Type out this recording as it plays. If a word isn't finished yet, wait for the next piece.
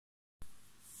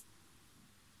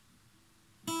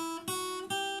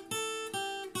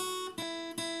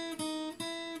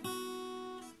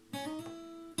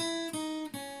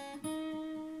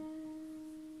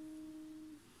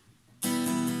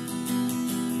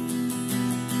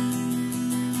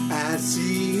I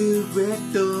see a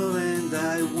red door and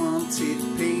I want it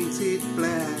painted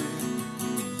black.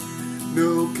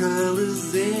 No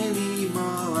colors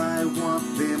anymore, I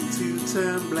want them to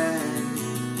turn black.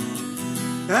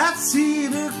 I've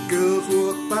seen a girl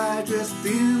walk by dressed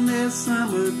in their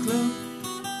summer clothes.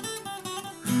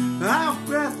 I'll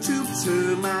have to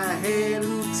turn my head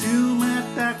until my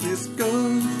darkness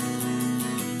goes.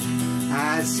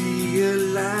 I see a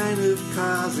line of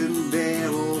cars and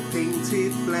they're all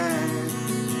painted black,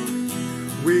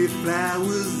 with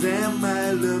flowers and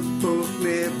my love both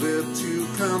never to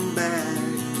come back.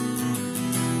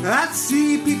 I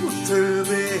see people turn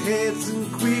their heads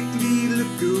and quickly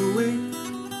look away,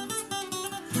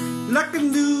 like a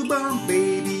newborn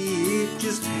baby, it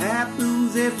just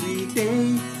happens every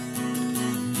day.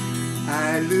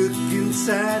 I look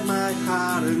inside my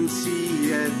heart and see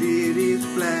that it is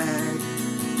black.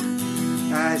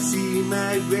 I see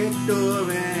my red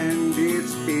door and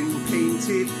it's been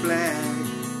painted black.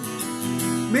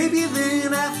 Maybe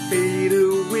then I fade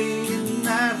away and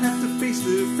I'd have to face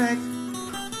the fact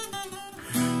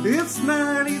it's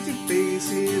not easy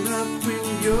facing up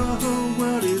when your whole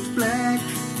world is black.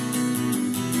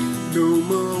 No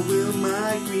more will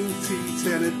my green tea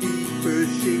turn a deeper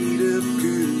shade of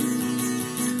blue.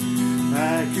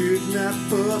 I could not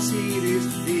foresee this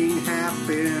thing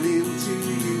happening to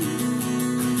you.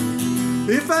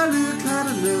 If I look hard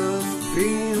enough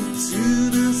into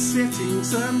the setting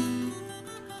sun,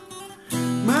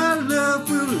 my love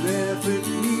will laugh at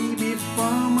me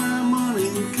before my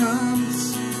morning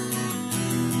comes.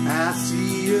 I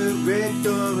see a red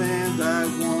door and I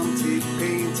want it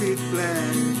painted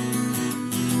black.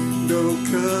 No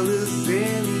colors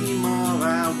anymore,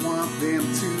 I want them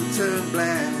to turn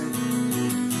black.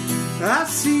 I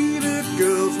see the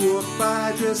girls walk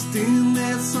by dressed in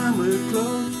their summer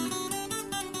clothes.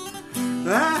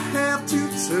 I have to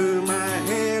turn my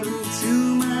head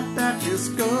until my darkness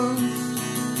goes.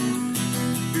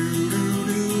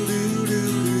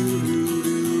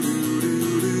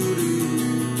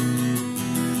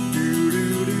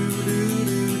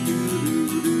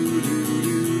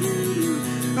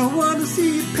 I want to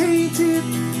see it painted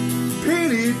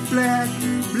black,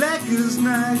 black as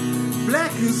night,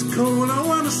 black as cold. I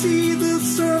want to see the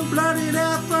sun blotted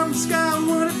out from the sky. I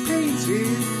want it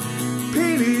painted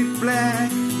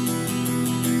black.